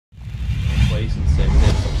place and say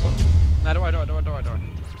something. No, don't worry.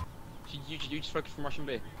 You just focus from Russian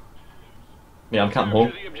B. Yeah, I'm camping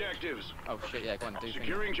home. Oh shit, yeah, go on, do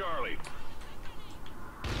Securing Charlie.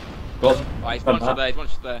 Go on. Oh, he's one shot there, Go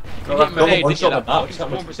on, one shot like that. He's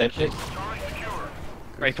got 100%.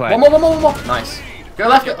 Great play. One more. Nice. Go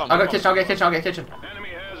left. I'll go kitchen. I'll get kitchen. Enemy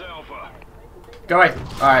has Alpha. Go away.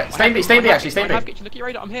 Alright, stay in B actually, stay in B. Look at your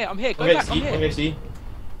radar, I'm here, go I'm back, I'm going here. to see.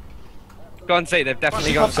 Go and see, they've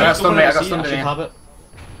definitely got I got stunned, mate, I got stunned in have here. it.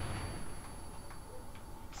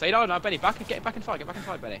 Say no, Benny, get back inside,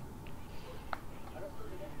 Benny.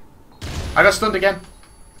 I got stunned again.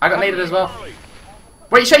 I got naded as well.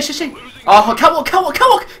 Wait, Shay. Oh, catwalk,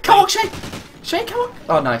 Shay, catwalk.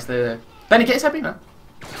 Oh, nice, there. Benny, get his head, man.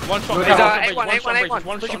 One shot,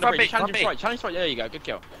 A1. Challenge right, there you go, good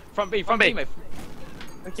kill. Front B, mate.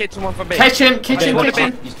 Kitchen, one from B. Kitchen.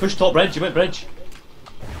 He's pushed top bridge, you went bridge.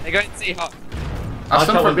 They go and see hot. I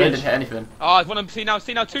stunned from B and didn't hit anything. Oh, one see now,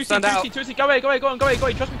 2C, go away,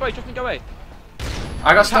 trust me, go away.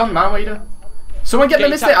 I got stunned, man, what are you doing? Someone get the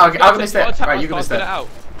mist it, I'll get mist it. Right, you can mist it.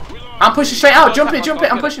 I'm pushing straight out, jump it,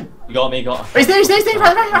 I'm pushing. You got me, got He's there,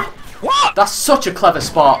 right. What? That's such a clever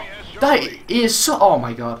spot. He is so, oh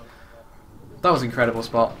my god. That was an incredible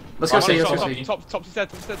spot. Let's go see, Top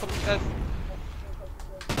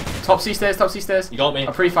C stairs. Top C stairs. You got me.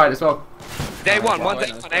 A pre-fight as well.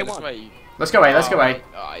 A1. Let's go A. Oh,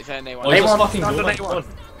 he's in A1. Oh, he's A1. just fucking Under going. A1.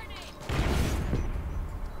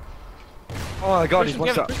 Oh my god, he's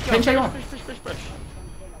one shot. Pinch A1. Push.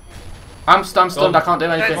 I'm stunned, I can't do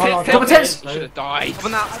anything. Hit. Double tens! Should have died.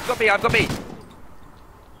 I've got B. I've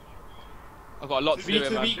got a lot to do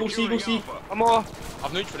here, man. Go see. One more.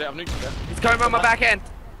 I've neutral it. He's coming around my back end.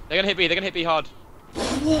 They're gonna hit B hard.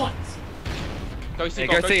 What? Go see,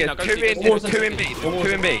 Go see it. Two in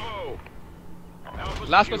B.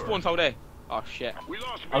 Last one spawn's hold A. Oh shit.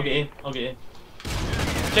 I'll get in. JT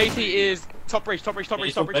is top bridge. Securing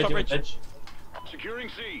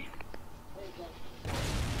C.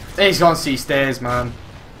 He's gone C stairs, man.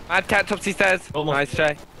 Mad cat top C stairs. Nice,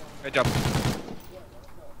 Shay. Good job.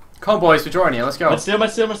 Come on, boys, we're drawing here, let's go. Let's steal.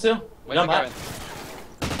 Where's it going?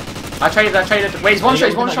 I traded. Wait, he's one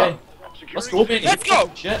shot. Let's go, baby. Let's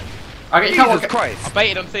go. Shit. I get Jesus catwalk. I Christ.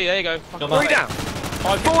 baited on C, there you go. Three down.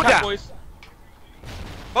 Four down. boys.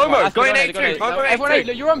 Momo, going A2. Everyone A,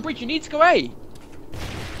 look, you're on bridge, you need to go A.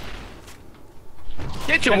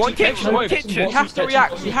 One kitchen. You have to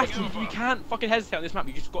react, you can't fucking hesitate on this map,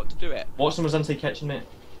 you just got to do it. Watch someone's anti-kitchen, mate.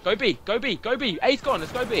 Go B. A's gone,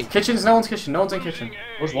 let's go B. No one's in kitchen.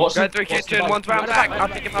 Where's Watson? Go through kitchen, one's round back. I'll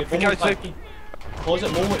pick him up and go to. Pause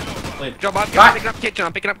it, moment. Job, I'm picking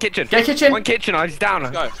up kitchen. Get kitchen. One kitchen, he's down.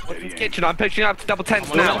 Let's go. One's kitchen, I'm pushing up to double tens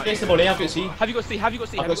I've now. got C. Have you got C? I've got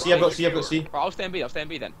C. Right, I'll stay in B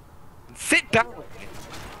then. Sit down.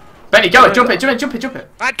 Benny, go, jump it.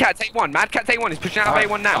 Mad cat, take one. He's pushing out of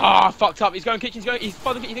A1 now. Ah, fucked up. He's going kitchen. He's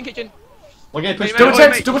in kitchen. We're getting pushed.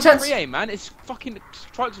 Double tens. Pre-aim, man. It's fucking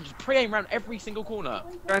strikes and just pre-aim around every single corner.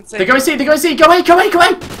 They're going C. Go away.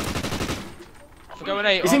 For going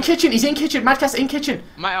A. He's in kitchen. Madcat's in kitchen.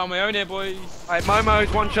 Mate, on my own here, boys. Alright,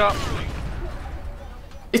 Momo's one shot.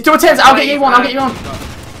 It's double tens. I'll get you on.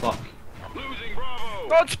 Fuck. Losing Bravo.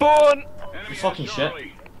 God spawn. You fucking shit.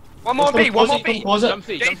 One more B. Pause it. Jump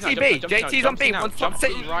C. JT's on B. One's top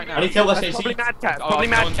C. Right now. I need to kill this That's AC. probably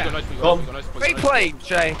Mad Cat. Great play,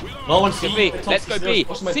 Shay. No one's B. Let's go B.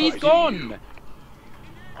 C's gone.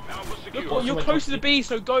 Secure. You're close to the B,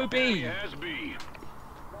 so go B. Has B.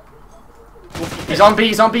 He's on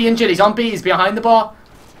B injured. He's behind the bar.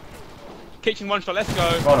 Kitchen one shot. Let's go.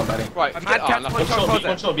 Hold on, Benny. Right. Mad Cat's one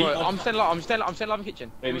shot. B. I'm staying live in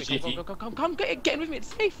kitchen. Wait, which GT? Come, get in with me.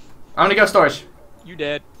 It's safe. I'm gonna go storage. You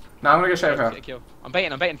dead. No, I'm gonna go straight Get a across. kill. I'm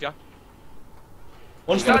baiting for ya.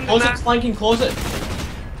 One's gonna closet, flanking closet.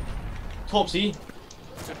 Top C.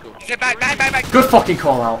 Good call. Get back. Good fucking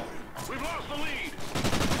call out. We've lost the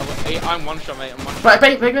lead. I'm one shot, mate. I'm one shot. Right,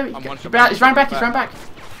 baby. I'm one shot. He's ran back. It's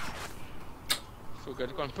all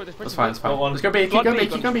good. Go on, put this. That's fine. Got one. Let's go B. Keep going B,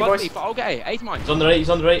 boys. I'll get A. A's mine. He's on the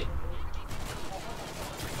right.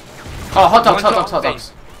 Oh, hot dogs.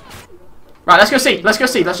 Right, let's go C. Let's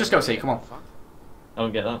just go C. Come on. I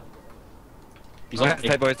don't get that. He's on.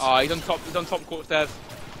 Hey, boys. Oh, he's on top court stairs.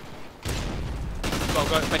 Go,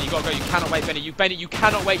 Benny, you gotta go. You cannot wait, Benny. You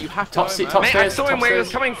cannot wait. You have to Top go, C, man. top Mate, I stairs, saw him top where he was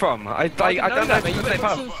stairs. coming from. I don't know if he was safe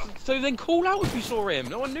up. So then call out if you saw him.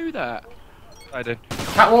 No one knew that. I did.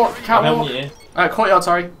 Catwalk. Courtyard,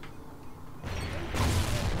 sorry.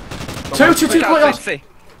 Two courtyard.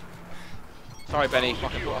 Sorry, Benny.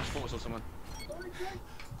 Fucking thought I saw someone.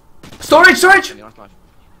 Storage. Benny, nice knife.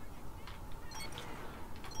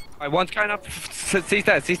 Alright, one's going up. C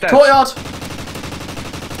stairs. Courtyard.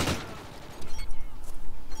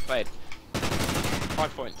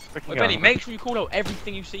 5 points. Freaking Wait, Benny, go. make sure you call out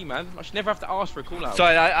everything you see, man. I should never have to ask for a call out.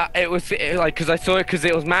 Sorry, it was like because I saw it because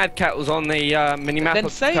it was Mad Cat was on the mini map. Then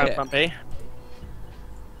say it. Front B.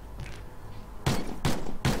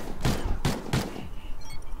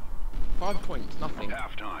 5 points, nothing.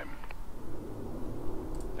 Halftime.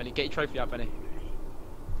 Benny, get your trophy out, Benny.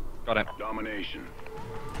 Got it. Domination.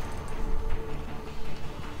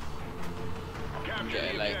 Capture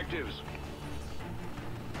Yeah, the like- objectives.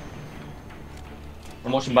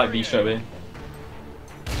 I'm watching back B straight away.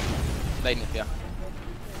 Laying it, yeah.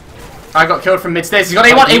 I got killed from mid stairs. He's got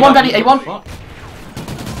A1, A1, Benny, A1. What?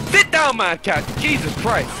 Sit down, Mad Cat. Jesus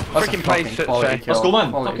Christ. That's a Freaking play, fucking quality Shay. kill. Let's go, man.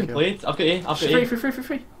 Quality Fucking kill. played. I've got A. I've got Free, A.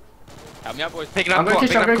 free. Help me out, boys. Picking up I'm going court,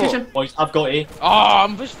 kitchen, I'm picking going up kitchen. court. Boys, I've got A. Oh,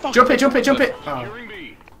 I'm just fucking. Jump it. Oh. Securing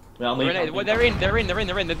B. Wait, I'm leaving. Well, they're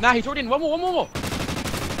in. Nah, he's already in. One more.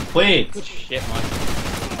 Played. Good shit, man.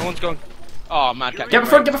 Someone's gone. Oh, Mad Cat. Get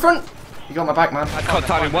in front. You got my back, man. I can't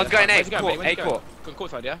time him. One's going A Where's he court. Where's he A court. Going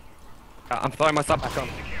courtside, yeah? I'm throwing my sub back on.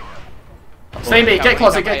 Stay in B, get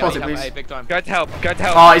closet, Hey, please. big time. Go to help. Go to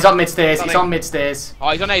help. Oh, he's on mid stairs. He's on mid stairs. Oh,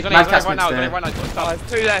 he's on A, he's on Mad A Cat's right now. mid Right now. He's got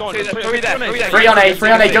Two there. Go on, Three three there. on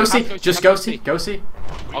Free on A. Go Go see. Go see.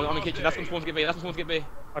 I'm in the kitchen. That's someone's get B.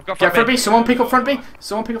 I've got Get front B. B. Someone pick up front B.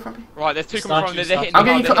 Right, there's two coming from. They're hitting. I'm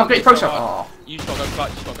getting pro shot. Oh. You just gotta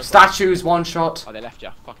go clutch. Statues, one shot. Oh, they left you.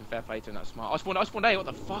 Fucking fair play to them. That's smart. I spawned A. What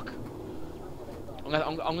the fuck?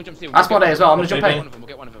 I'm gonna jump C. I spawned A as well. I'm gonna jump A. We'll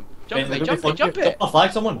get one of them. Hey, Jump they're it. gonna Jump be it. I'll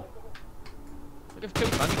flag someone. Look at two,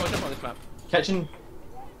 man. You gotta jump on this map. Kitchen.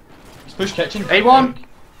 He's pushed kitchen.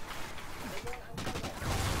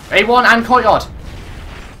 A1 and courtyard.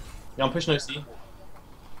 Yeah, I'm pushing out C.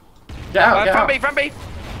 Get out. Front B.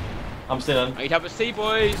 I'm staying in. I need to have a C,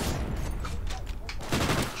 boys.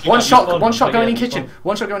 One shot going in Big kitchen.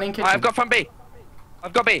 One shot going in kitchen. I've got front B.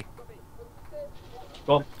 I've got B.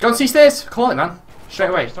 Go on. Go and see stairs. Call it, man. Straight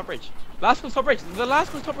away. Top bridge. Last one's top bridge. The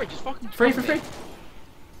last one's top bridge. It's fucking Free.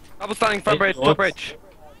 Double standing front bridge. Hey, Top bridge.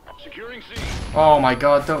 Securing C. Oh my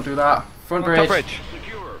god, don't do that. Front Top bridge. bridge.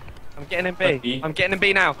 Secure. I'm getting in B. B. I'm getting in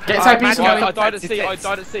B now. Get inside B, Mad so Cat, go I died at Mad C.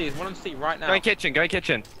 Cat. There's one on C right now. Go in kitchen. Go in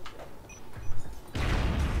kitchen.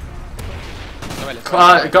 Gone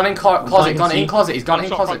in closet. Gone in closet. He's gone in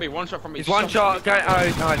closet. One shot from me. He's one shot. Go.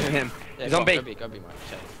 Oh no, I didn't him. Yeah, He's on B. Go B, man.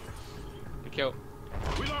 Shit. Good kill.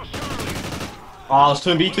 We lost Charlie. Oh, there's 2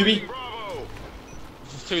 and B, 2B. Bravo.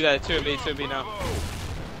 There's two there. Two of B now.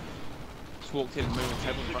 Just walked in, moving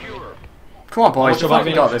table in front of me. Secure. Come on, boys. Watch your We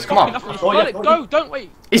back, got this. Come on. Fucking Oh, yeah, go, don't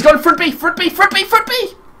wait. He's gone front B.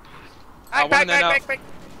 Back.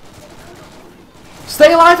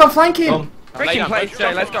 Stay alive. I'm flanking. Come. Freaking play,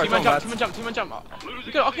 Jay. Let's go. Two man jump.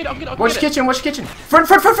 I'll get it. Watch kitchen. Front.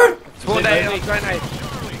 Spawn A. Going A.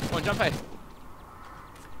 Go on, jump A.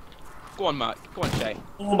 Go on, Mark. Go on, Shay.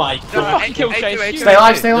 Oh my Don't god. fucking kill Shay. A2, Stay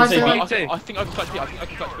alive. I think I can touch B. I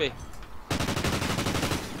can touch B.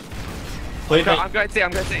 Play B. I'm going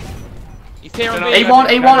to see. He's here on B.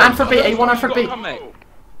 A1 and for B. A1 and for B. Come, mate.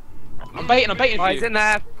 I'm baiting Oh, for he's you. in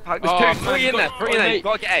there. There's Oh, three in there. Three in there. You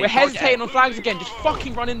gotta get A. We're hesitating on flags again. Just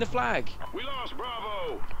fucking run in the flag. We lost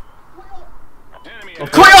Bravo. Enemy.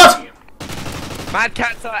 Okay. Courtyard. Mad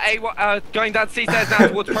Cat's going down C stairs now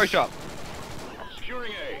towards Pro Shop.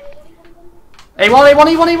 Securing A. A1.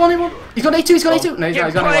 He's got A2. No, he's not. Get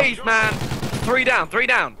He's got A1. plays, man. Three down.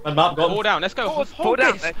 And map got Fall him. down. Let's go. Fall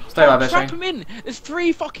down. Stay alive there, Trap Shane. him in. There's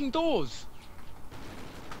 3 fucking doors.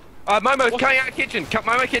 Momo's coming out of kitchen. Cut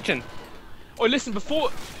Momo kitchen. Oh, listen. Before.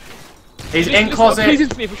 He's Listen, in Please closet. listen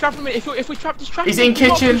to me. If we trap him in, if we trap this trap. He's him, in do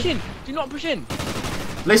not kitchen. push in. Do not push in.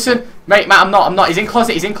 Listen, mate, Matt, I'm not. He's in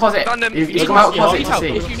closet. Done them. He's come out of closet If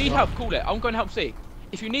to see. you need help, call it. I'm going to help C.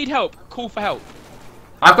 If you need help, call for help.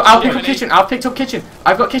 I'll pick up kitchen. I've picked up kitchen.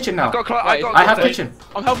 I've got kitchen now. I have kitchen.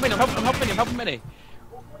 I'm helping him. I'm helping Benny.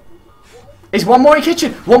 There's one more in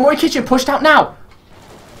kitchen. Pushed out now.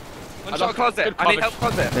 One shot closet. Good I need coverage. help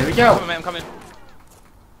closet. There we I'm go. coming, mate. I'm coming.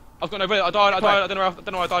 I've got no bullet. I died. I don't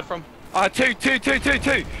know where I died from. Two.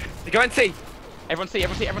 They go and see. Everyone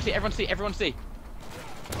see.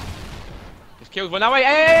 Just kills one. Now wait.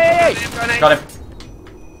 Hey! Got him.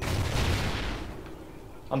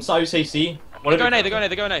 I'm so CC. They're going A.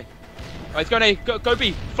 Right, it's going A. Go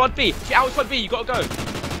B. Flood B. If you're outside B, you gotta go.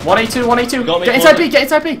 1A2. Got me, Get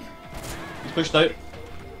inside B. He's pushed out.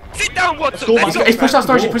 Sit down, Let's go, man. He's pushed out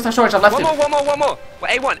storage. I've left him. One more.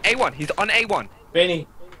 Well, A1. He's on A1. Benny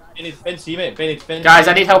defend C, mate. Benny defend. Guys,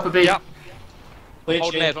 I need help with B. Yep. Play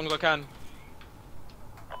Hold Shane. A as long as I can.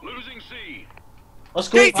 Losing C. Let's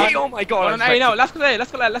go. DT, man. oh my god. On A now. Let's go A.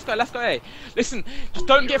 Listen, just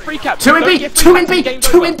don't get free cap. 2 in B. 2 in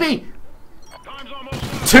B. Time's almost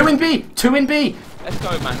up. 2 in B. Let's go,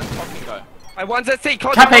 man. Let's fucking go. One's at C.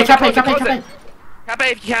 Closet, Cap A, closet, cap A, closet, cap A, closet. cap A. Cap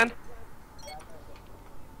A if you can.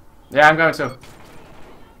 Yeah, I'm going to.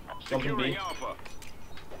 Jumping B. Securing Alpha.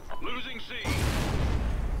 Losing C.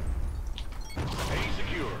 A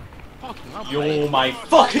secure. Fucking hell, Yo, mate. my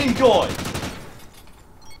fucking god!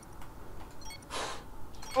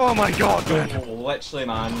 Oh my god, man. Oh, literally,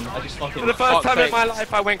 man. I just fucking. For the first Fuck's time in sake. my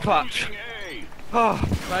life, I went clutch. Losing A. Oh.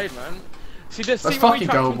 Played, man. See, let's Let's see where we fucking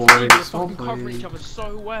track go, from boys. team, we're Let's fucking go, covering boys. each other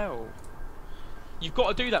so well. You've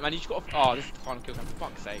got to do that, man. You've got to. Oh, this is the final kill cam. For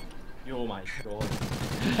fuck's sake. Yo, my god.